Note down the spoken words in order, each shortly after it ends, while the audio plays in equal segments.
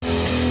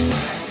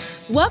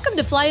Welcome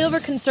to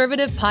Flyover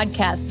Conservative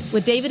Podcast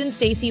with David and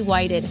Stacy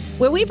Whited,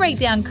 where we break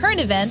down current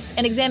events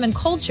and examine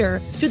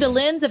culture through the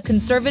lens of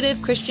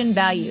conservative Christian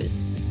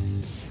values.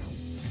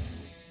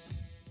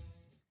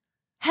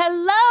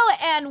 Hello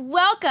and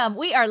welcome.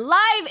 We are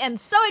live and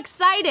so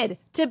excited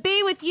to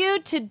be with you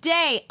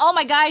today. Oh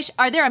my gosh,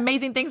 are there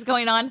amazing things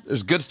going on?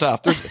 There's good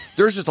stuff.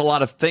 There's just a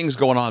lot of things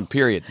going on,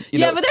 period.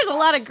 But there's a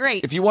lot of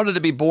great. If you wanted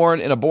to be born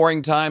in a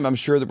boring time, I'm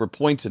sure there were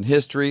points in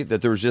history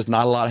that there was just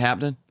not a lot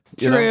happening.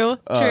 True.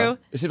 It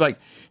seems like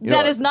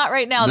that is not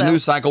right now, the though.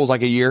 news cycle was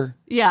like a year.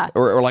 Yeah.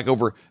 Or like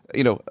over,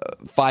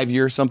 5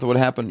 years, something would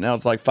happen. Now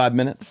it's like 5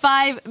 minutes.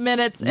 5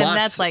 minutes, and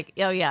that's like,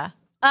 oh yeah.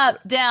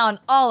 Up, down,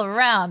 all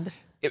around.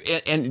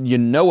 And you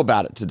know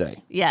about it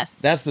today. Yes.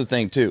 That's the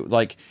thing, too.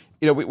 Like,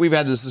 we've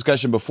had this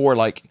discussion before,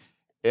 like,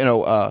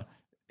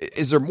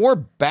 is there more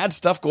bad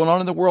stuff going on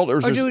in the world? Or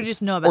do we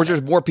just know about it? Or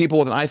there's more people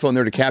with an iPhone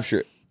there to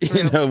capture it?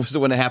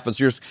 So when it happens,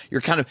 you're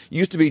kind of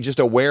used to be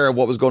just aware of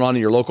what was going on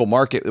in your local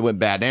market that went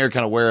bad. Now you're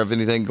kind of aware of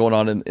anything going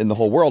on in the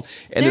whole world.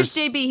 And there's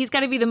JB. He's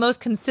got to be the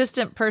most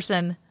consistent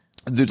person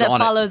that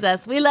on follows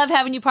us. We love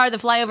having you part of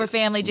the Flyover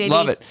family, JB.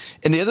 Love it.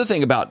 And the other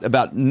thing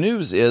about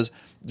news is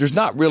there's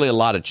not really a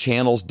lot of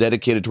channels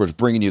dedicated towards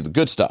bringing you the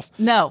good stuff.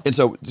 No. And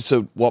so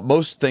what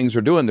most things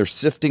are doing, they're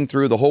sifting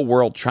through the whole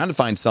world, trying to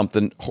find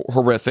something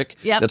horrific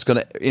that's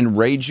going to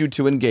enrage you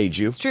to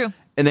engage you. It's true.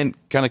 And then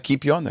kind of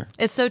keep you on there.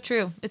 It's so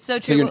true. It's so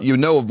true. So you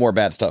know of more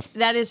bad stuff.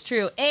 That is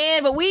true.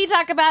 But we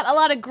talk about a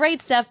lot of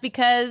great stuff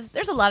because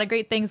there's a lot of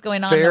great things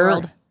going on in the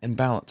world. Fair and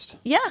balanced.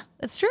 Yeah,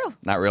 it's true.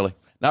 Not really.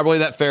 Not really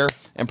that fair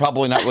and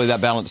probably not really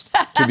that balanced,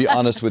 to be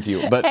honest with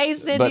you. But hey,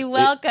 Cindy,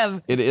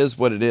 welcome. It is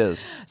what it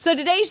is. So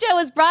today's show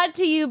is brought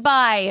to you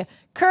by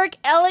Kirk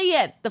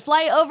Elliott, the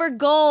Flyover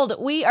Gold.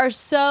 We are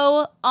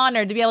so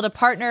honored to be able to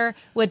partner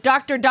with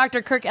Dr.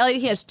 Kirk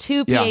Elliott. He has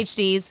 2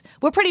 PhDs.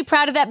 We're pretty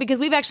proud of that because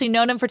we've actually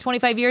known him for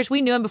 25 years.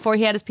 We knew him before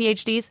he had his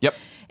PhDs. Yep.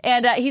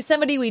 And he's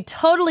somebody we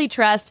totally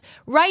trust.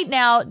 Right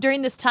now,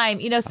 during this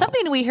time,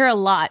 something we hear a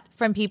lot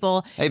from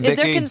people is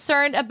they're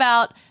concerned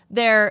about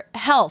their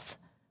health.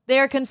 They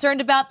are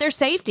concerned about their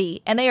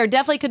safety, and they are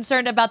definitely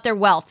concerned about their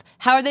wealth.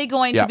 How are they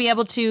going to be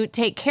able to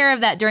take care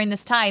of that during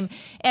this time?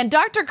 And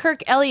Dr.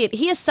 Kirk Elliott,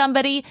 he is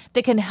somebody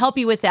that can help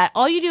you with that.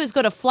 All you do is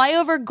go to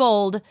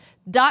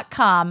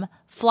flyovergold.com,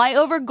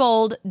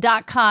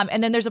 flyovergold.com,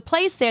 and then there's a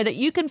place there that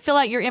you can fill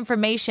out your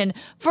information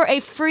for a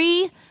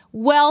free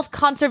wealth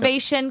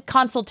conservation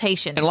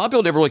consultation. And a lot of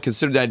people never really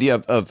consider the idea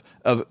of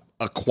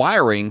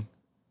acquiring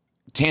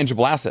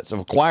tangible assets, of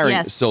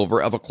acquiring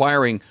silver, of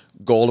acquiring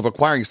gold, of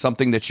acquiring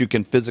something that you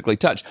can physically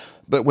touch.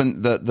 But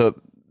when the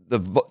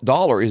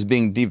dollar is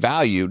being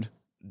devalued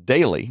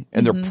daily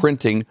and they're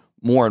printing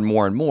more and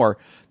more and more,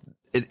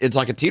 it's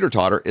like a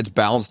teeter-totter. It's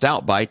balanced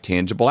out by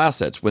tangible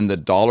assets. When the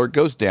dollar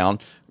goes down,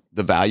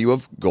 the value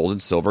of gold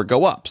and silver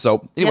go up.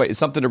 So anyway, it's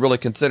something to really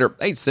consider.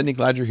 Hey, Cindy,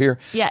 glad you're here.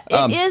 Yeah,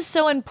 it is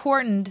so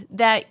important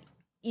that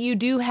you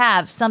do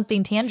have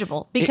something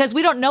tangible because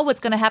we don't know what's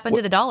going to happen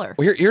to the dollar.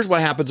 Well, here's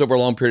what happens over a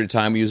long period of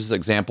time. We use this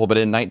example, but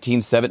in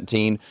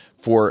 1917,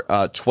 for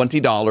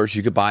 $20,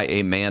 you could buy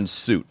a man's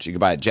suit. You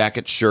could buy a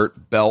jacket,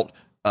 shirt, belt,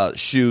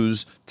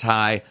 shoes,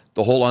 tie,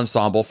 the whole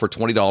ensemble for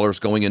 $20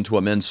 going into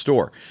a men's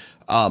store.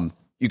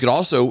 You could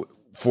also,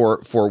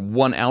 for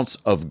 1 ounce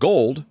of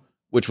gold,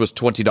 which was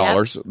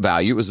 $20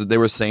 value. They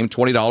were saying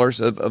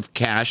 $20 of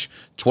cash,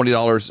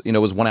 $20,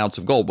 was 1 ounce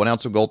of gold. 1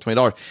 ounce of gold,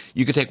 $20.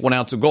 You could take 1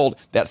 ounce of gold,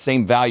 that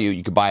same value,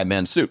 you could buy a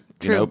men's suit,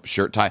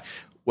 shirt, tie.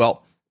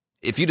 Well,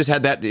 if you just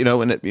had that,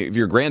 and if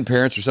your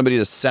grandparents or somebody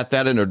just set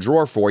that in a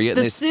drawer for you.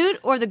 The suit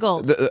or the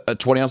gold?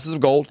 20 ounces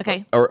of gold.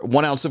 Okay. Or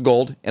 1 ounce of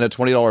gold and a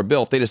 $20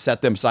 bill. If they just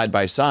set them side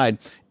by side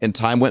and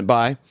time went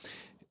by,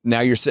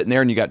 now you're sitting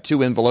there and you got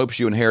 2 envelopes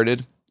you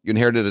inherited. You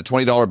inherited a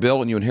 $20 bill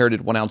and you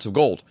inherited 1 ounce of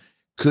gold.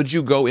 Could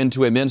you go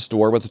into a men's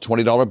store with a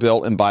 $20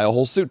 bill and buy a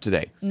whole suit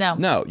today? No.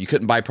 No, you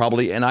couldn't buy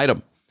probably an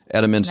item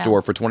at a men's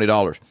store for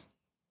 $20.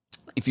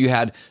 If you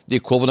had the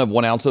equivalent of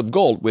 1 ounce of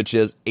gold, which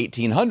is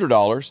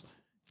 $1,800,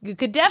 you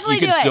could definitely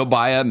do it. You could still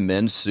buy a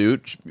men's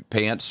suit,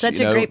 pants, Such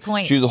a great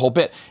point. Shoes, the whole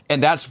bit.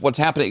 And that's what's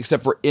happening,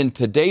 except for in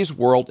today's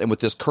world and with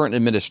this current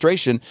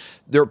administration,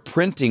 they're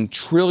printing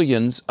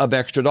trillions of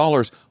extra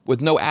dollars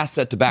with no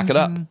asset to back it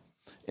up.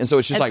 And so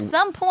it's just at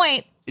some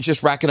point, it's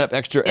just racking up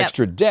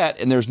extra debt,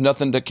 and there's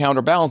nothing to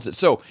counterbalance it.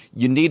 So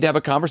you need to have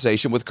a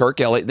conversation with Kirk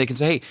Elliott, and they can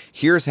say, hey,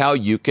 here's how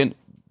you can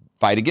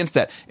fight against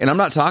that. And I'm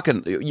not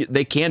talking,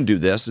 they can do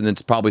this, and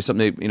it's probably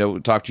something they,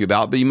 talk to you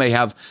about, but you may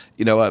have,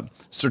 a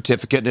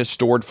certificate and it's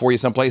stored for you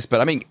someplace.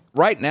 But I mean,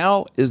 right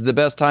now is the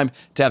best time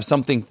to have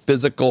something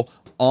physical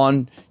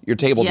on your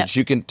table that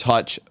you can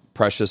touch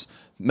precious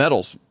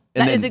metals.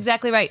 And that is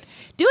exactly right.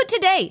 Do it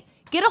today.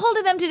 Get a hold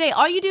of them today.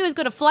 All you do is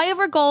go to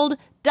flyovergold.com.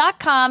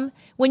 carhartt.com.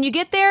 When you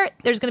get there,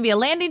 there's going to be a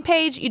landing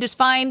page. You just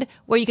find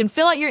where you can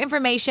fill out your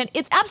information.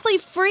 It's absolutely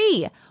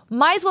free.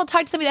 Might as well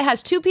talk to somebody that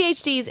has 2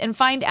 PhDs and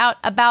find out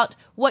about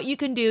what you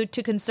can do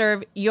to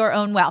conserve your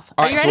own wealth.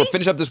 Are you ready? So we'll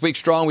finish up this week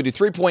strong. We do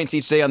 3 points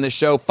each day on this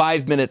show,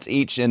 5 minutes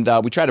each, and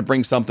we try to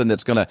bring something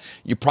that's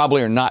you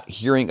probably are not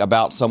hearing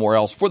about somewhere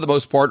else for the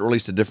most part, or at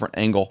least a different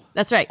angle.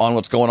 That's right. On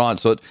what's going on.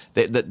 So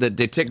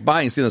they tick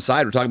by and see on the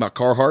side. We're talking about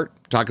Carhartt.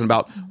 We're talking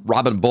about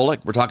Robin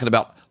Bullock. We're talking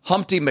about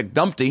Humpty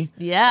McDumpty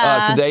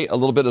today a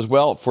little bit as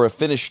well for a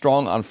finish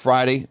strong on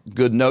Friday.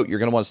 Good note. You're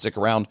going to want to stick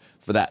around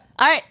for that.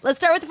 All right, let's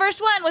start with the first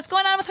one. What's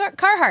going on with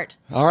Carhartt?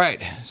 All right,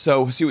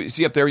 so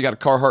see up there, you got a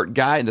Carhartt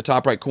guy in the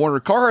top right corner.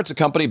 Carhartt's a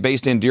company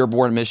based in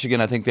Dearborn,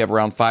 Michigan. I think they have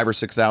around 5,000 or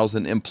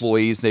 6,000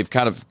 employees. They've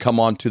kind of come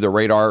onto the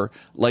radar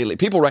lately.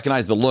 People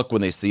recognize the look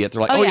when they see it.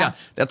 They're like, oh yeah,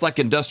 that's like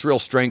industrial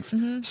strength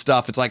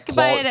stuff. It's like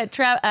buy it at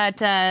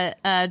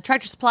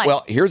Tractor Supply.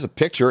 Well, here's a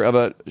picture of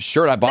a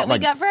shirt I bought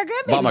got for our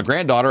grandbaby. Bought my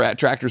granddaughter at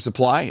Tractor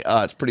Supply.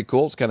 It's pretty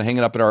cool. It's kind of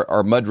hanging up in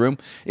our mud room.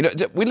 You know,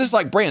 we just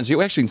like brands.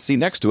 You actually can see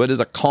next to it is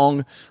a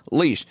Kong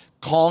leash.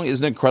 Kong is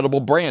an incredible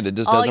brand. It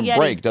just doesn't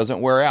break, doesn't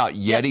wear out.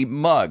 Yeti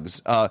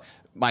mugs,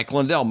 Mike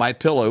Lindell, My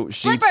Pillow,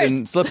 sheets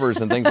and slippers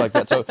and things like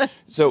that.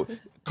 So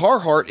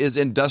Carhartt is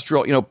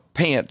industrial,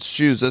 pants,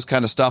 shoes, this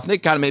kind of stuff. And they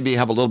kind of maybe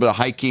have a little bit of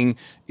hiking,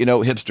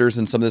 hipsters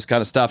and some of this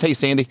kind of stuff. Hey,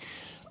 Sandy.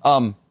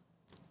 And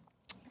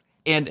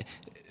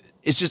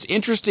it's just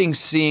interesting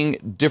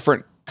seeing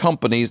different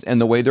companies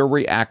and the way they're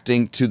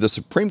reacting to the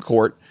Supreme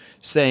Court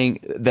saying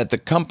that the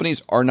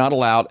companies are not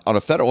allowed on a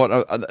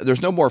federal,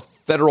 there's no more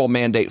federal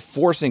mandate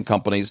forcing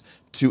companies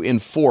to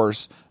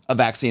enforce a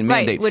vaccine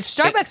mandate. Which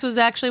Starbucks was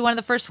actually one of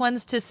the first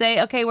ones to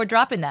say, okay, we're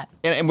dropping that.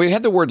 And we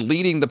had the word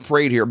leading the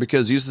parade here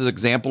because I use this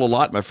example a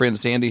lot. My friend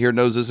Sandy here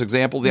knows this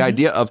example. The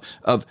idea of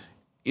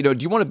do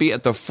you want to be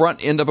at the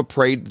front end of a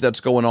parade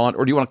that's going on,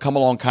 or do you want to come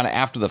along kind of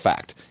after the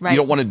fact? Right. You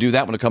don't want to do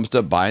that when it comes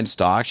to buying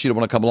stocks. You don't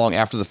want to come along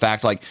after the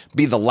fact, like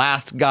be the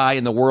last guy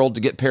in the world to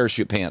get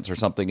parachute pants or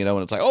something,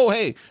 and it's like, oh,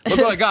 hey, look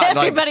what I got.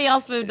 Everybody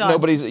else moved on.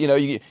 Nobody's,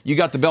 you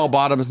got the bell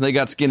bottoms and they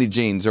got skinny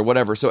jeans or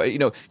whatever. So,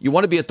 you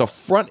want to be at the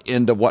front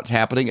end of what's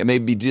happening and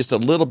maybe just a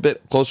little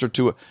bit closer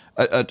to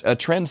a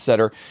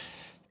trendsetter.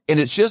 And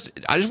I just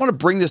want to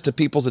bring this to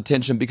people's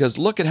attention because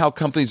look at how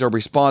companies are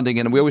responding.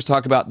 And we always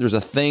talk about there's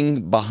a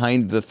thing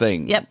behind the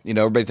thing. Yep.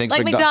 Everybody thinks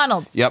like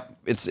McDonald's. Yep.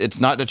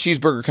 It's not a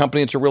cheeseburger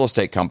company. It's a real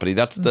estate company.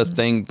 That's the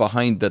thing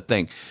behind the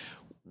thing.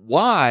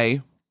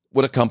 Why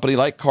would a company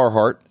like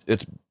Carhartt,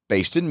 it's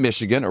based in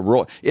Michigan,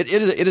 it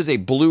is a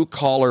blue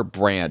collar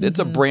brand. It's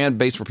a brand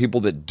based for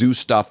people that do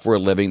stuff for a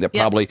living that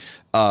probably,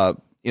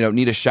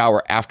 need a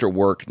shower after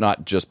work,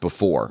 not just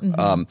before.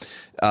 Doers.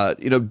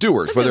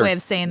 That's a good way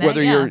of saying that.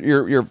 Whether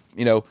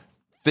you're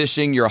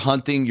fishing, you're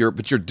hunting,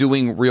 but you're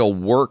doing real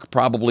work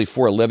probably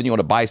for a living. You want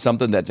to buy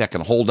something that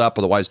can hold up.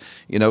 Otherwise,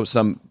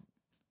 some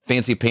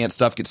fancy pants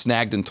stuff gets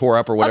snagged and tore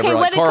up or whatever. Okay,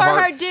 what did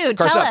Carhartt do?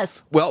 Tell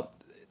us. Well,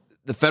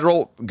 the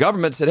federal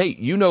government said, hey,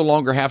 you no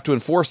longer have to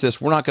enforce this.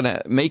 We're not going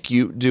to make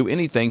you do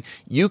anything.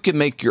 You can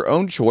make your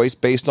own choice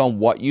based on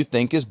what you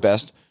think is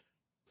best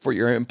for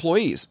your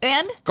employees.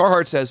 And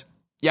Carhartt says,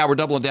 yeah, we're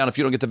doubling down. If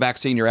you don't get the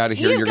vaccine, you're out of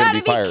here. You're going to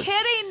be fired. You've got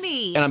to be kidding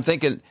me. And I'm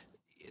thinking,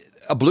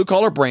 a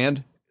blue-collar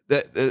brand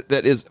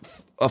that is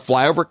a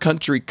flyover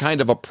country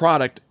kind of a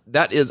product,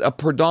 that is a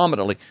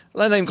predominantly,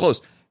 not even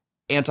close,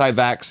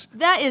 anti-vax.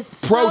 That is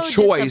so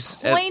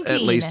pro-choice,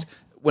 at least,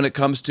 when it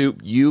comes to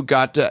you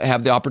got to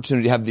have the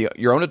opportunity to have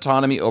your own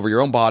autonomy over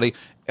your own body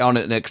on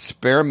an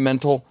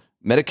experimental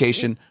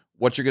medication,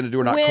 what you're going to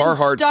do or not. When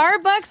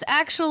Starbucks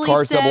actually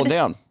said, doubling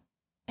down.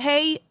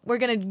 Hey, we're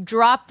going to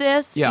drop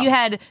this. Yeah. You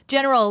had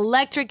General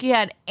Electric, you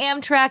had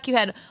Amtrak, you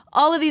had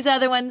all of these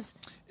other ones.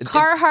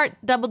 Carhartt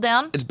doubled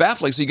down. It's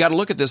baffling. So you got to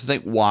look at this and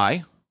think,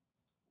 why?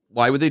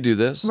 Why would they do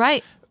this?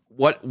 Right.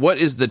 What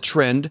is the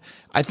trend?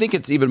 I think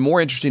it's even more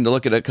interesting to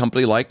look at a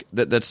company like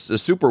that's the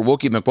super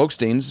wokey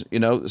McWokesteins,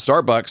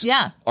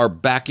 Starbucks, are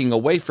backing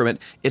away from it.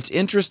 It's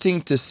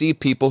interesting to see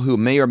people who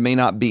may or may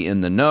not be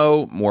in the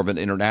know, more of an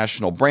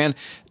international brand,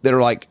 that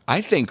are like, I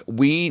think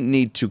we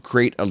need to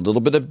create a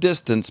little bit of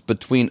distance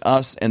between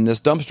us and this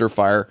dumpster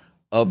fire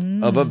of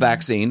a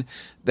vaccine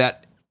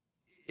that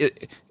the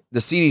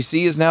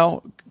CDC is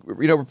now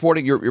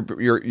reporting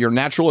your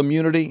natural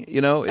immunity,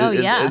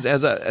 as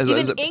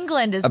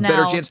England is a now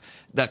better chance.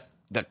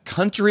 The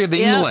country of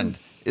England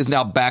is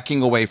now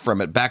backing away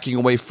from it, backing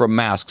away from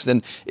masks,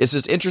 and it's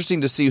just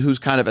interesting to see who's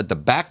kind of at the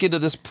back end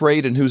of this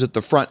parade and who's at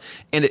the front.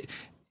 And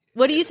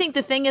what do you think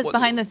the thing is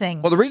behind the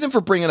thing? Well, the reason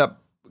for bringing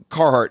up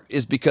Carhartt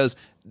is because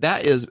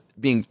that is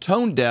being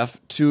tone deaf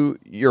to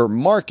your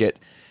market,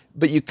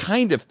 but you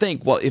kind of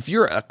think, well, if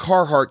you're a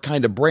Carhartt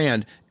kind of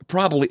brand,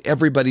 probably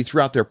everybody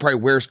throughout there probably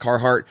wears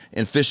Carhartt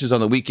and fishes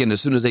on the weekend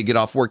as soon as they get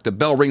off work. The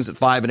bell rings at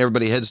 5 and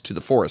everybody heads to the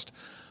forest.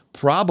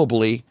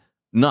 Probably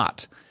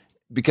not.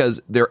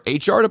 because their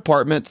HR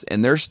departments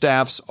and their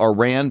staffs are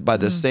ran by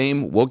the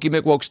same Wokey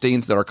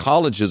McWokesteins that our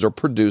colleges are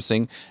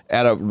producing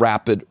at a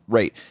rapid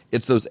rate.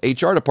 It's those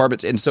HR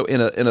departments. And so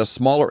in a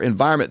smaller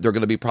environment, they're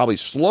going to be probably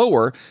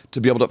slower to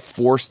be able to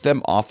force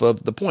them off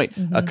of the point.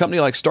 A company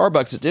like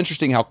Starbucks, it's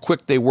interesting how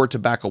quick they were to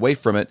back away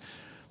from it.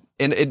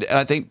 And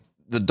I think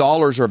the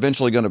dollars are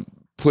eventually going to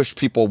push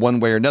people one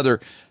way or another.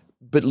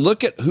 But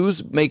look at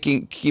who's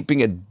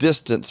keeping a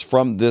distance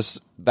from this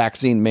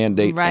vaccine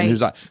mandate, right, and who's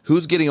not.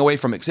 Who's getting away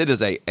from it? It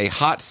is a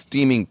hot,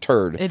 steaming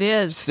turd. It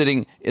is.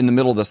 Sitting in the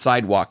middle of the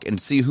sidewalk,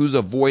 and see who's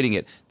avoiding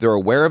it. They're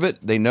aware of it.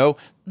 They know.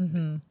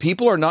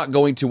 People are not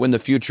going to, in the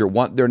future,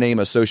 want their name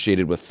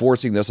associated with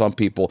forcing this on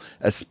people,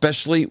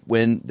 especially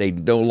when they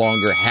no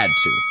longer had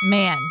to.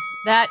 Man,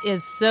 that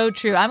is so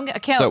true. I'm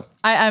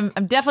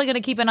definitely going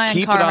to keep an eye on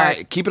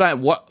Carhartt. Keep an eye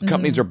on what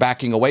companies are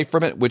backing away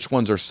from it, which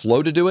ones are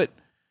slow to do it.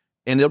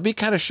 And it'll be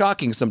kind of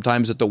shocking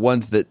sometimes that the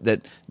ones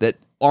that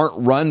aren't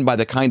run by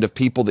the kind of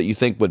people that you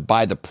think would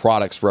buy the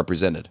products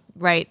represented.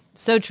 Right.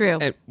 So true.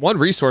 And one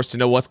resource to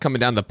know what's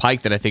coming down the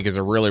pike that I think is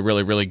a really,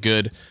 really, really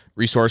good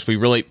resource. We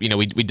really,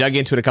 we dug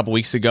into it a couple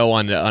weeks ago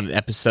on an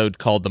episode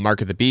called The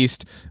Mark of the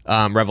Beast,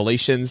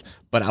 Revelations.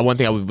 But one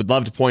thing I would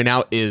love to point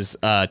out is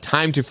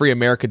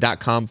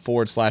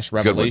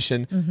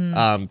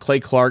timetofreeamerica.com/revelation. Clay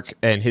Clark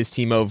and his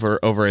team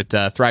over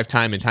at Thrive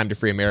Time and Time to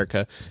Free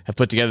America have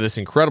put together this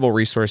incredible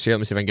resource here. Let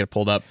me see if I can get it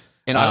pulled up.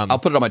 And I'll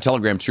put it on my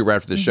Telegram too right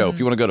after the show. If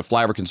you want to go to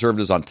Flyover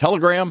Conservatives on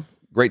Telegram,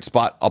 great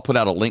spot. I'll put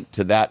out a link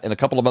to that and a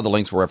couple of other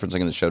links we're referencing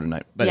in the show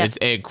tonight. But it's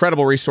an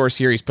incredible resource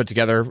here. He's put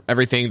together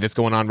everything that's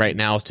going on right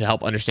now to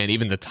help understand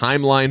even the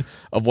timeline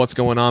of what's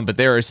going on. But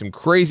there is some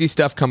crazy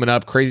stuff coming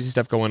up, crazy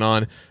stuff going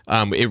on.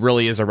 It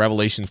really is a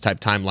Revelations type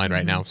timeline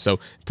right now. So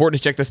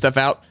important to check this stuff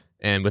out.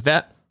 And with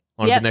that,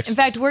 on to the next. In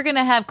fact, we're going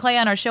to have Clay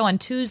on our show on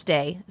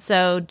Tuesday.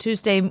 So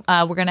Tuesday,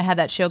 we're going to have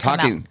that show come out.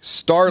 Talking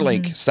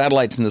Starlink,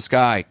 satellites in the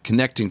sky,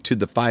 connecting to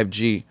the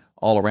 5G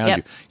all around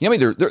you. I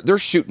mean, they're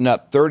shooting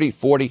up 30,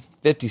 40,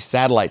 50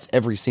 satellites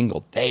every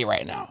single day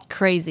right now.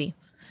 Crazy.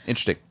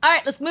 Interesting. All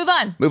right, let's move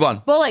on.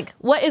 Bullock,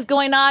 what is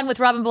going on with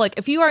Robin Bullock?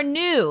 If you are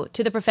new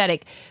to the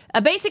prophetic,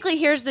 basically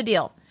here's the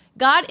deal.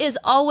 God is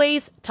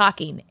always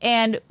talking.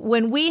 And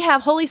when we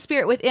have Holy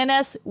Spirit within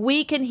us,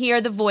 we can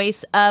hear the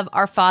voice of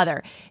our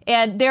Father.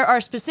 And there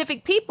are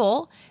specific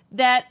people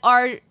that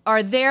are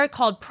there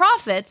called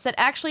prophets that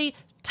actually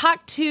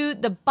talk to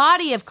the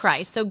body of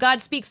Christ. So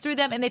God speaks through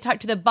them and they talk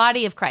to the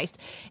body of Christ.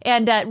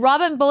 And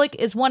Robin Bullock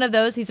is one of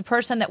those. He's a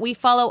person that we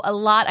follow a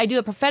lot. I do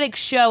a prophetic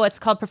show. It's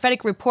called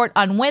Prophetic Report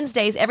on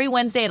Wednesdays, every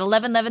Wednesday at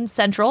 11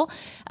 Central.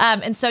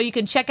 And so you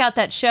can check out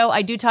that show.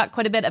 I do talk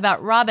quite a bit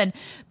about Robin.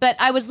 But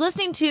I was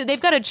listening to, they've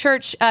got a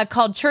church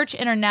called Church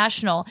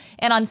International.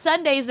 And on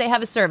Sundays, they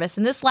have a service.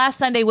 And this last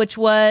Sunday, which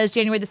was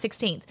January the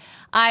 16th,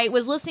 I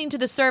was listening to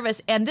the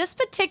service, and this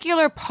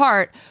particular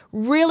part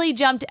really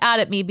jumped out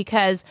at me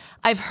because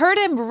I've heard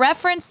him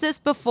reference this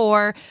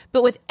before,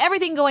 but with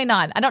everything going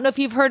on. I don't know if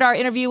you've heard our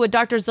interview with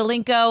Dr.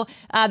 Zelenko.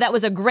 That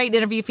was a great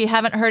interview. If you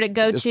haven't heard it,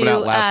 go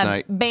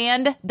to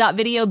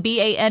banned.video,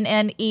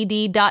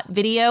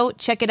 BANNED.video.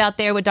 Check it out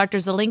there with Dr.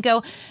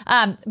 Zelenko.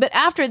 But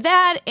after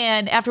that,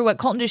 and after what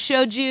Colton just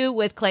showed you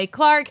with Clay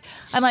Clark,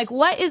 I'm like,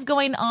 what is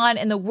going on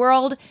in the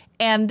world?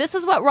 And this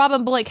is what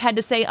Robin Bullock had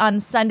to say on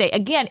Sunday.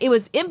 Again, it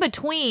was in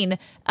between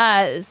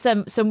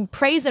some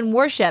praise and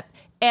worship,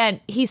 and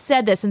he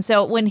said this. And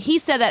so when he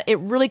said that, it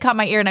really caught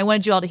my ear, and I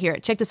wanted you all to hear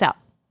it. Check this out.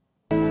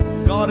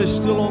 God is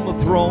still on the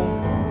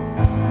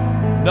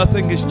throne.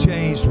 Nothing has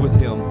changed with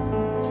him.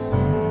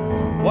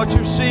 What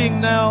you're seeing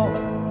now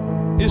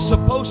is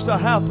supposed to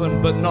happen,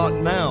 but not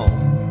now.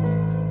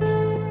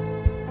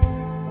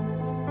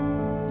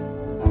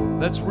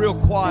 That's real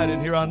quiet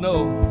in here, I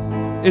know.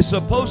 It's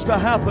supposed to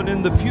happen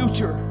in the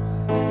future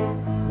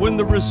when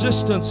the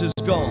resistance is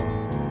gone,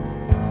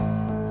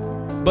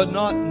 but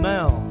not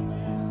now.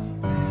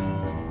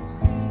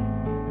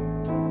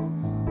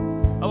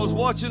 I was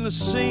watching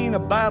a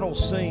battle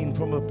scene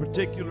from a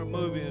particular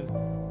movie, and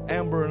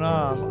Amber and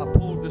I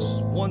pulled this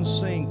one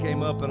scene,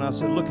 came up, and I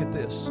said, look at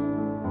this.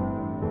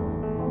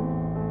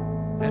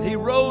 And he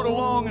rode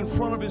along in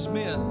front of his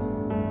men.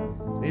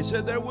 And he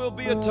said, there will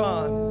be a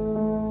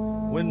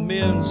time when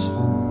men's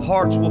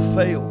hearts will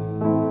fail.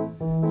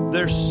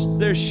 Their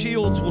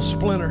shields will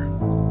splinter,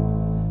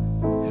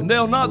 and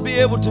they'll not be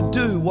able to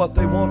do what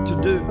they want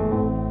to do.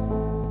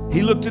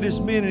 He looked at his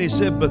men and he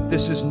said, but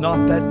this is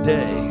not that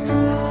day.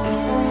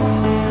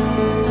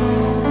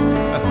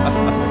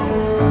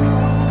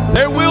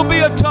 There will be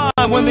a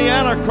time when the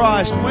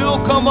Antichrist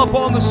will come up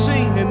on the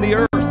scene in the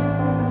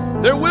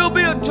earth. There will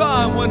be a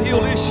time when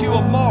he'll issue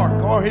a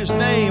mark or his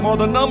name or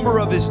the number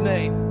of his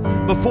name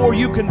before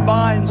you can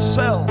buy and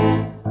sell.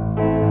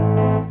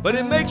 But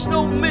it makes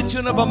no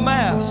mention of a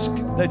mask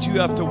that you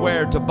have to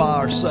wear to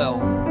buy or sell.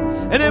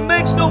 And it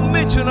makes no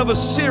mention of a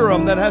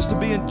serum that has to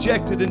be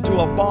injected into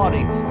a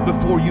body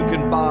before you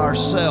can buy or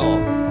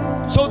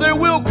sell. So there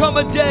will come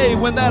a day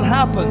when that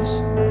happens.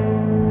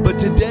 But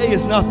today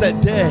is not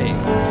that day.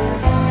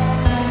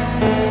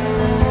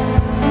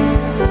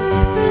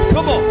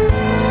 Come on.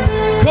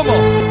 Come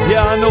on.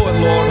 Yeah, I know it,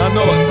 Lord. I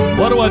know it.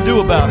 What do I do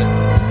about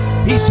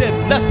it? He said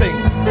nothing.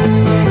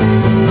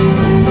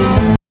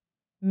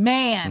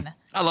 Man.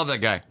 I love that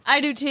guy.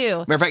 I do too.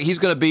 Matter of fact, he's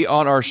going to be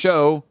on our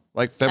show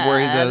like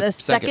February the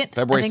 2nd.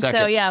 February 2nd.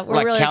 So, yeah.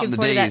 We're really counting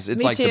looking the days. To that.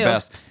 It's Me like too. the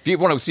best. If you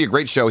want to see a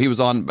great show, he was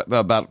on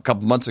about a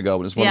couple months ago,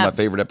 and it's one of my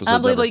favorite episodes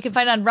Unbelievable. ever. You can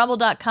find it on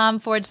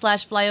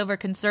rumble.com/flyover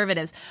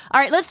conservatives. All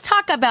right, let's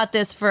talk about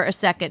this for a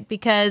second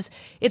because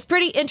it's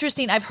pretty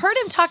interesting. I've heard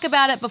him talk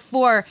about it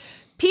before.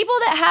 People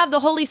that have the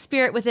Holy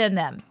Spirit within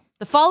them,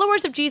 the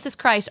followers of Jesus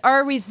Christ,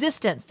 are a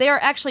resistance. They are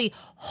actually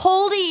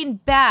holding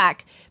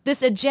back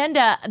this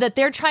agenda that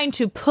they're trying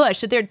to push,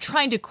 that they're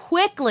trying to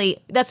quickly.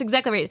 That's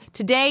exactly right.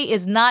 Today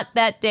is not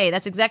that day.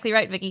 That's exactly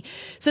right, Vicki.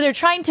 So they're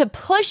trying to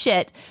push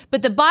it,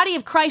 but the body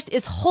of Christ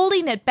is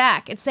holding it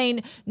back. It's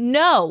saying,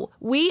 no,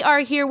 we are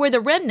here. We're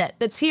the remnant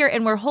that's here,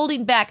 and we're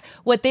holding back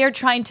what they're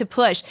trying to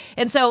push.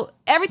 And so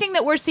everything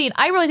that we're seeing,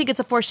 I really think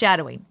it's a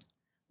foreshadowing.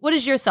 What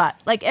is your thought?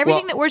 Like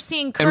everything that we're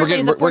seeing currently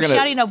is a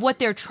foreshadowing of what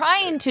they're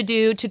trying to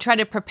do to try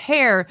to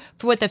prepare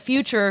for what the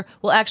future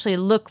will actually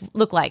look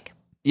like.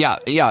 Yeah.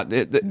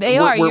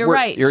 You're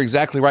right. You're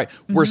exactly right.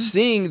 Mm-hmm. We're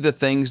seeing the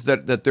things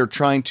that they're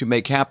trying to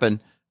make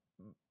happen,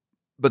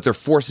 but they're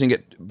forcing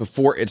it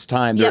before it's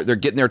time. They're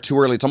getting there too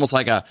early. It's almost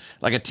like a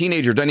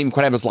teenager doesn't even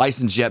quite have his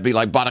license yet, but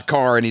he bought a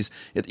car and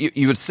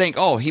you would think,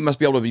 oh, he must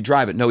be able to be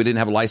driving. No, he didn't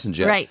have a license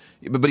yet. Right.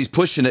 But he's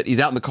pushing it. He's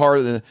out in the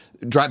car,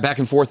 drive back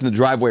and forth in the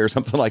driveway or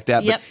something like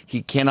that. Yep. But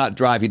he cannot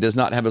drive. He does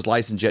not have his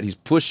license yet. He's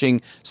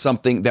pushing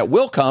something that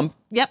will come.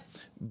 Yep.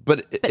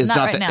 But it's not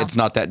right that now. It's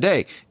not that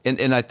day.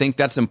 And I think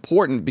that's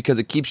important because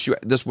it keeps you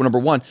number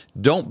one,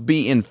 don't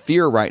be in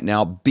fear right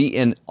now.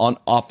 Be on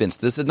offense.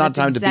 This is not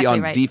time to be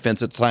on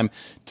defense. It's time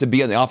to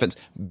be on the offense.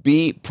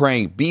 Be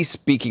praying, be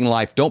speaking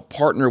life. Don't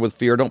partner with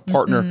fear. Don't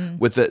partner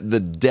with the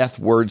death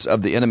words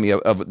of the enemy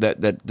of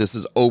that this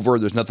is over.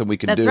 There's nothing we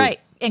can do. That's right.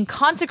 And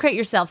consecrate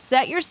yourself.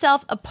 Set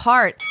yourself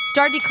apart.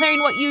 Start declaring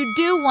what you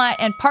do want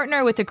and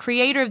partner with the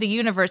creator of the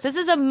universe. This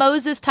is a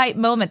Moses type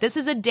moment. This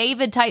is a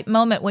David type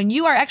moment when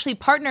you are actually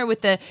partner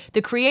with the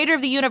creator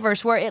of the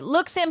universe where it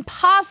looks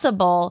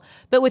impossible,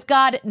 but with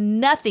God,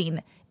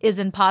 nothing is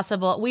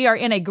impossible. We are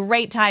in a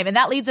great time. And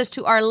that leads us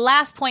to our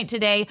last point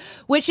today,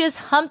 which is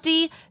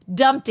Humpty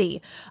Dumpty.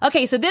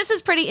 Okay, so this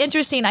is pretty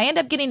interesting. I end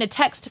up getting a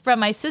text from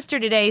my sister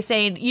today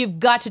saying,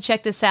 you've got to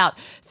check this out.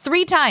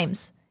 3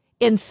 times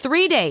in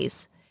 3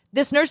 days,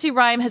 this nursery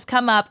rhyme has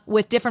come up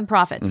with different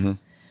prophets. Mm-hmm.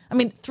 I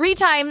mean, 3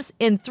 times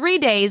in 3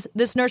 days,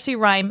 this nursery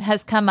rhyme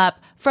has come up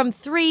from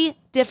 3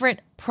 different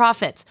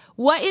prophets.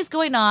 What is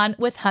going on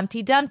with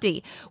Humpty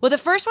Dumpty? Well, the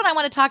first one I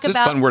want to talk about... It's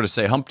a fun word to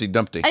say, Humpty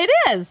Dumpty. It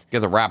is.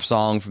 Get the rap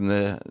song from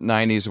the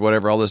 90s or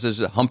whatever. All this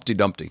is Humpty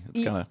Dumpty.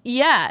 It's kind of...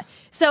 Yeah.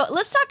 So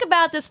let's talk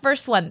about this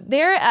first one.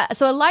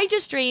 So Elijah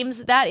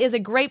Streams, that is a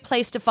great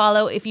place to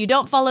follow. If you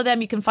don't follow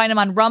them, you can find them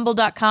on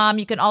rumble.com.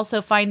 You can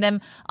also find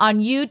them on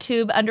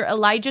YouTube under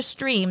Elijah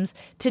Streams.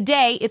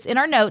 Today, it's in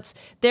our notes,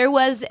 there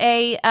was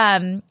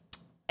an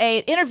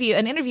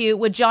interview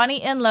with Johnny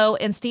Enlow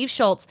and Steve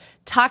Schultz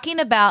talking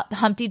about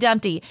Humpty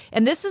Dumpty.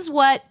 And this is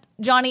what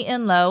Johnny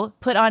Enlow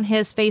put on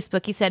his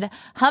Facebook. He said,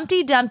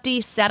 Humpty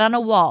Dumpty sat on a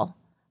wall.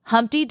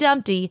 Humpty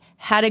Dumpty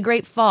had a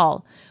great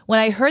fall. When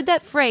I heard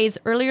that phrase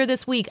earlier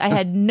this week, I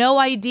had no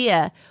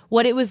idea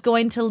what it was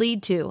going to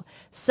lead to.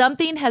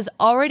 Something has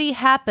already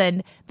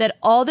happened that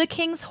all the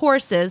king's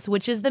horses,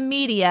 which is the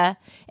media,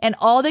 and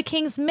all the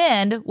king's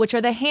men, which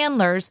are the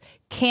handlers,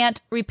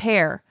 can't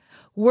repair.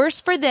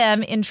 Worse for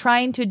them, in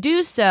trying to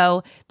do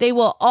so, they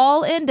will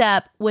all end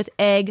up with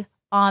egg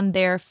on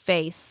their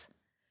face.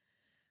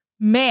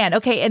 Man,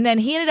 okay, and then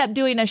he ended up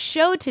doing a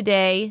show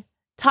today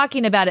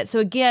talking about it. So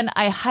again,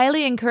 I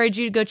highly encourage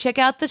you to go check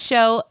out the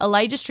show,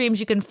 Elijah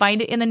Streams. You can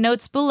find it in the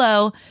notes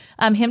below,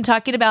 him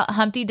talking about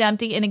Humpty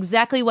Dumpty and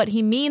exactly what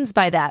he means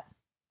by that.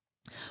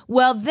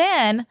 Well,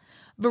 then,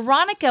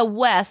 Veronica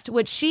West,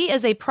 which she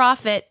is a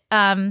prophet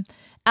out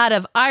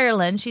of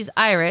Ireland, she's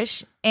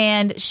Irish,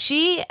 and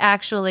she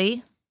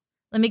actually,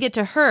 let me get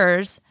to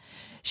hers.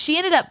 She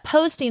ended up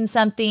posting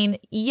something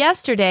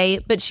yesterday,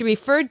 but she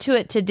referred to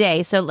it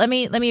today. So let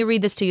me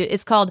read this to you.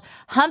 It's called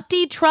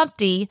Humpty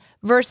Trumpty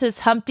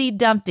versus Humpty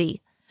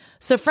Dumpty.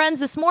 So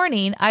friends, this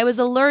morning, I was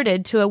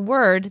alerted to a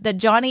word that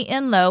Johnny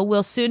Enlow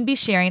will soon be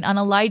sharing on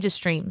Elijah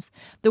Streams.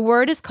 The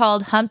word is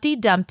called Humpty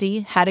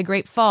Dumpty had a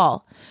great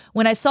fall.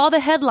 When I saw the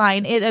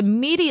headline, it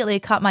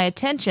immediately caught my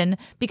attention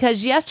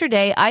because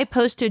yesterday I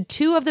posted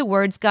 2 of the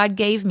words God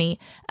gave me.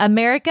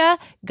 America,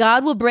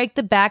 God will break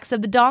the backs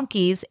of the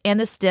donkeys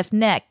and the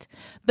stiff-necked.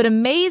 But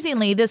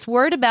amazingly, this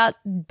word about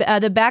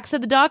the backs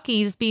of the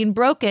donkeys being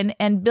broken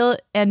and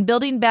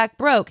building back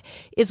broke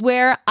is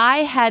where I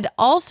had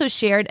also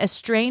shared a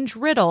strange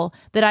riddle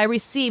that I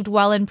received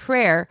while in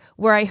prayer,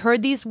 where I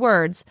heard these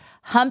words,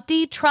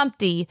 Humpty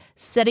Trumpty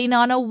sitting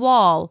on a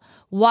wall,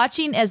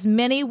 watching as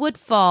many would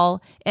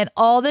fall, and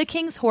all the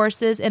king's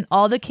horses and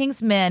all the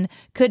king's men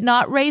could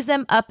not raise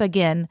them up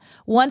again.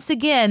 Once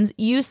again,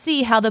 you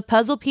see how the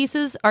puzzle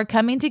pieces are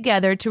coming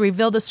together to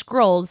reveal the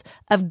scrolls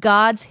of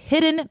God's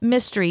hidden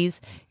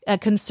mysteries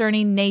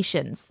concerning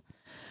nations.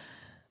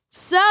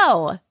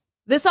 So,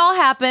 this all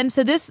happened.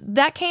 So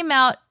that came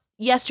out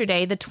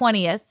yesterday, the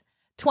 20th.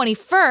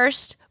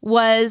 21st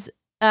was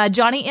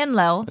Johnny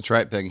Enlow. That's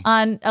right, Peggy.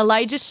 On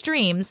Elijah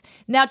Streams.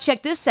 Now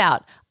check this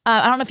out.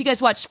 I don't know if you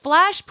guys watched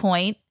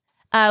Flashpoint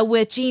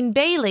with Gene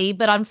Bailey,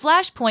 but on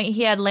Flashpoint,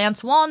 he had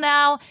Lance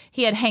Wallnau,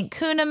 he had Hank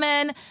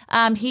Kunneman,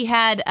 he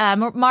had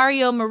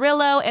Mario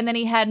Murillo, and then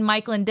he had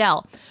Mike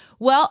Lindell.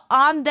 Well,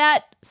 on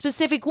that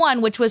specific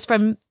one, which was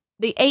from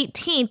the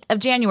 18th of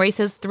January,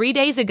 so 3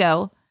 days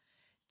ago,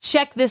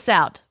 check this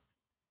out.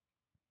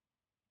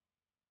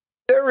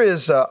 There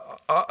is a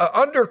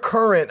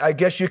undercurrent, I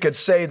guess you could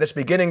say, that's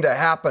beginning to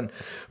happen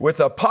with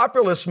a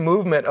populist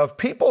movement of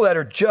people that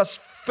are just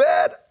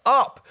fed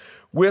up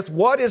with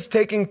what is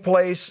taking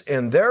place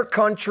in their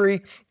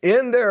country,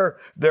 in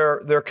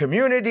their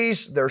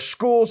communities, their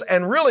schools,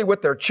 and really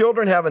with their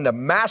children having to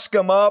mask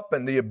them up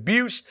and the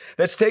abuse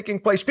that's taking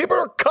place. People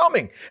are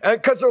coming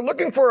because they're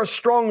looking for a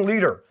strong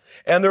leader.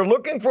 And they're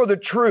looking for the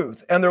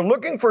truth, and they're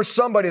looking for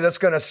somebody that's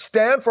going to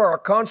stand for our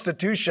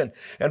Constitution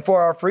and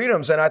for our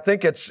freedoms. And I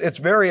think it's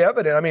very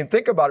evident. I mean,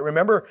 think about it.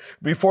 Remember,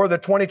 before the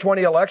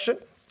 2020 election,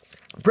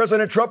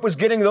 President Trump was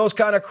getting those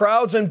kind of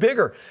crowds and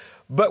bigger.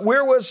 But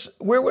where was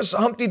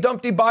Humpty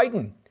Dumpty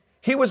Biden?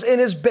 He was in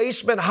his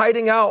basement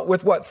hiding out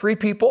with, 3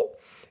 people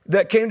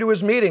that came to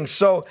his meetings.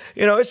 So,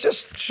 it's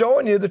just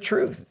showing you the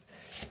truth,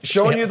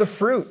 showing you the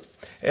fruit,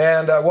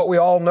 and what we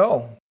all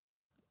know.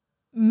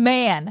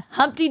 Man,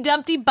 Humpty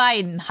Dumpty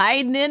Biden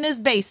hiding in his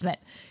basement.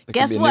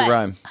 Guess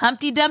what?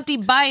 Humpty Dumpty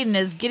Biden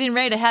is getting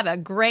ready to have a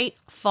great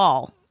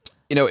fall.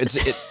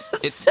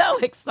 It's so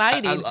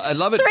exciting. I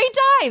love it. 3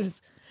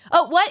 times.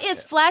 Oh, what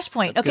is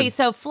Flashpoint? Okay,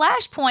 so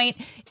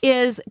Flashpoint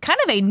is kind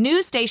of a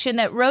news station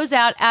that rose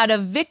out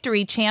of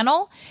Victory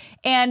Channel,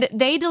 and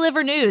they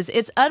deliver news.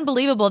 It's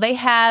unbelievable. They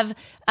have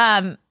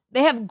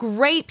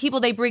great people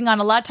they bring on.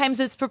 A lot of times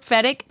it's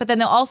prophetic, but then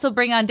they'll also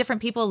bring on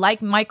different people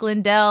like Mike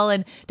Lindell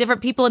and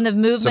different people in the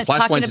movement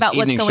talking about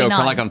what's going on.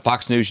 Kind of like on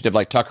Fox News, you'd have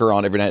like Tucker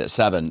on every night at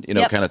 7,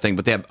 kind of thing.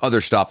 But they have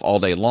other stuff all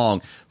day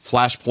long.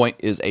 Flashpoint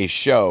is a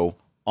show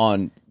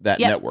on that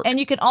network. And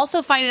you can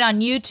also find it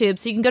on YouTube.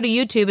 So you can go to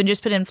YouTube and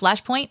just put in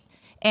Flashpoint,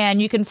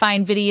 and you can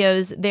find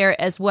videos there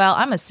as well.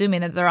 I'm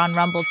assuming that they're on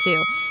Rumble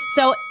too.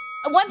 So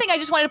one thing I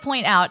just wanted to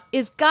point out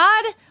is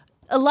God,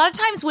 a lot of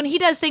times when he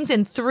does things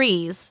in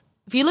threes,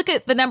 if you look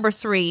at the number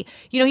 3,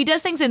 he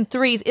does things in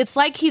threes. It's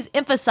like he's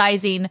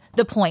emphasizing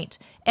the point.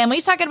 And when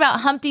he's talking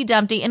about Humpty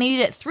Dumpty, and he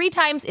did it 3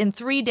 times in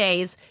 3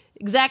 days,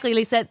 exactly,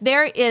 Lisa,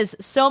 there is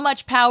so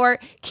much power.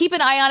 Keep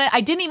an eye on it.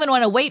 I didn't even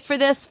want to wait for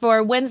this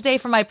for Wednesday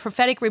for my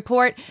prophetic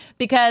report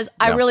because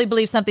I really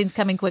believe something's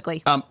coming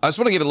quickly. I just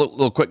want to give a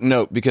little quick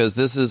note because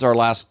this is our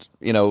last,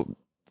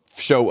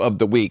 show of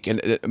the week.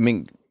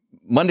 And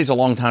Monday's a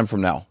long time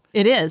from now.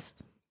 It is.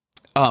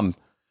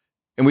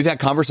 And we've had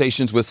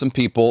conversations with some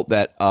people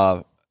that,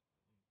 I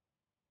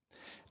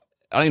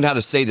don't even know how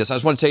to say this. I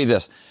just want to tell you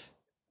this.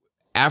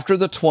 After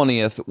the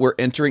 20th, we're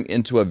entering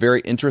into a very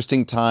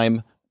interesting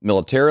time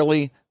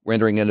militarily. We're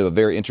entering into a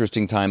very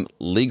interesting time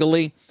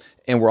legally.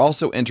 And we're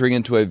also entering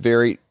into a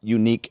very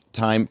unique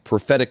time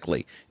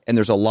prophetically. And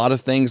there's a lot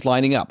of things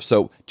lining up.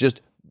 So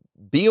just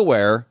be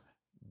aware,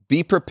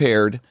 be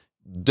prepared.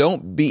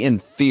 Don't be in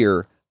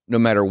fear no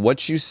matter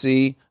what you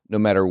see, no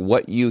matter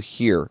what you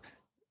hear.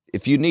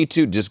 If you need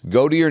to, just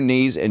go to your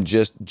knees and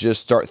just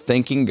start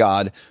thanking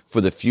God for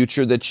the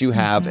future that you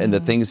have and the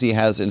things he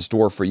has in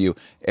store for you.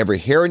 Every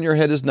hair in your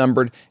head is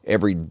numbered.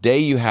 Every day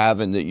you have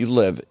and that you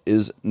live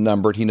is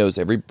numbered. He knows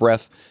every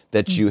breath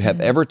that you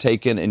have ever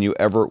taken and you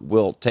ever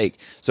will take.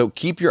 So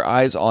keep your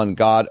eyes on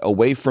God,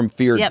 away from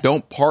fear. Yep.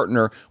 Don't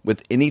partner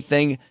with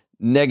anything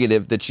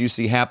negative that you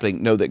see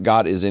happening. Know that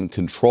God is in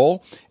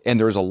control, and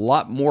there's a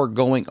lot more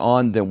going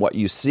on than what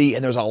you see,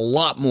 and there's a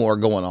lot more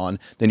going on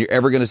than you're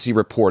ever going to see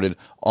reported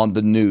on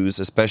the news,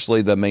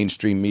 especially the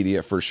mainstream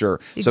media for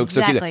sure.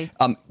 Exactly.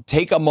 So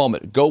take a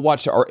moment, go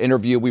watch our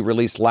interview we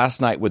released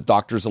last night with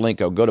Dr.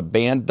 Zelenko. Go to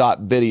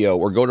band.video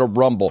or go to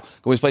Rumble,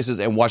 go these places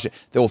and watch it.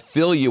 They'll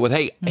fill you with,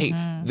 hey,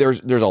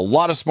 there's a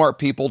lot of smart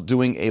people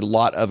doing a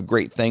lot of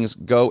great things.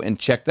 Go and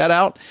check that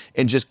out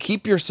and just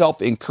keep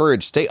yourself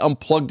encouraged. Stay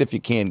unplugged if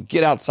you can.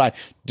 Get outside,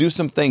 do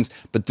some things.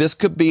 But this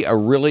could be a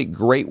really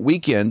great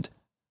weekend,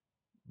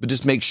 but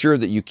just make sure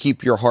that you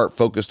keep your heart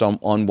focused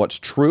on what's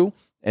true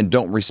and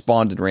don't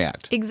respond and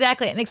react.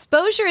 Exactly. And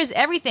exposure is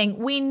everything.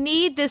 We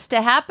need this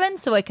to happen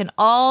so it can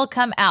all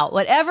come out.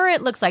 Whatever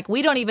it looks like,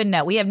 we don't even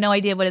know. We have no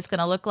idea what it's going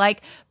to look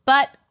like,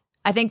 but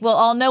I think we'll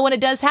all know when it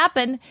does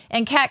happen.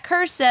 And Kat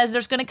Kerr says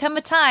there's going to come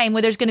a time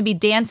where there's going to be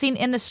dancing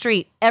in the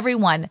street.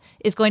 Everyone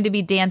is going to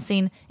be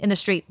dancing in the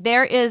street.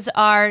 There is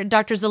our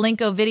Dr.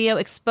 Zelenko video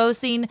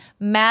exposing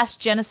mass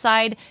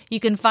genocide. You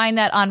can find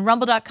that on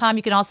rumble.com.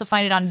 You can also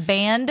find it on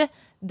Band.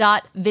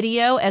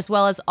 Video, as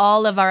well as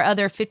all of our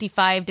other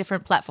 55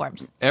 different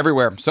platforms.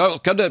 Everywhere. So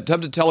come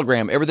to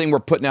Telegram. Everything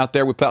we're putting out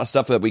there, we put out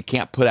stuff that we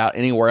can't put out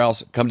anywhere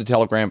else. Come to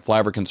Telegram,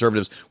 Flyover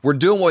Conservatives. We're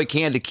doing what we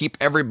can to keep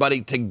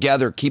everybody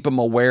together, keep them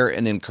aware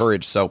and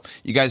encouraged. So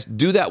you guys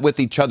do that with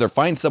each other.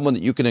 Find someone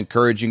that you can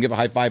encourage. You can give a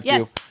high five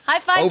to. High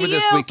five over to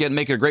this weekend.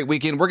 Make it a great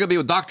weekend. We're going to be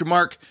with Dr.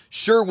 Mark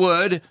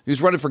Sherwood,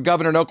 who's running for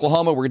governor in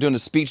Oklahoma. We're doing a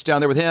speech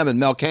down there with him and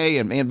Mel Kay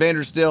and Ann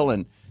Vanderstill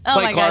and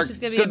Clay Clark. Gosh, it's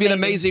going to be an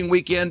amazing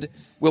weekend.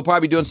 We'll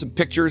probably be doing some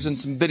pictures and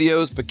some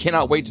videos, but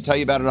cannot wait to tell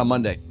you about it on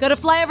Monday. Go to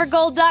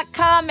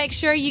flyovergold.com. Make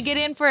sure you get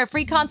in for a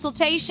free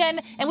consultation.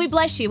 And we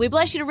bless you. We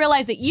bless you to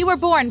realize that you were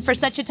born for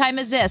such a time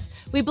as this.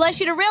 We bless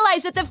you to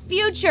realize that the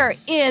future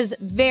is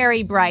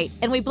very bright.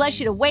 And we bless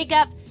you to wake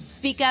up,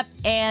 speak up,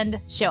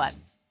 and show up.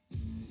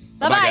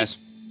 Bye-bye, guys.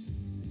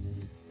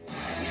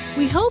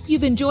 We hope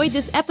you've enjoyed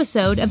this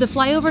episode of the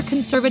Flyover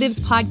Conservatives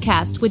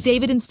podcast with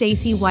David and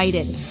Stacey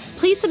Whited.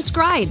 Please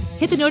subscribe,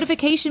 hit the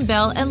notification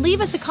bell, and leave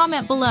us a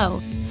comment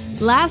below.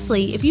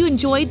 Lastly, if you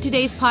enjoyed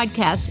today's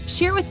podcast,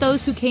 share with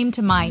those who came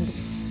to mind.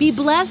 Be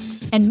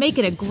blessed and make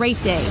it a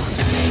great day.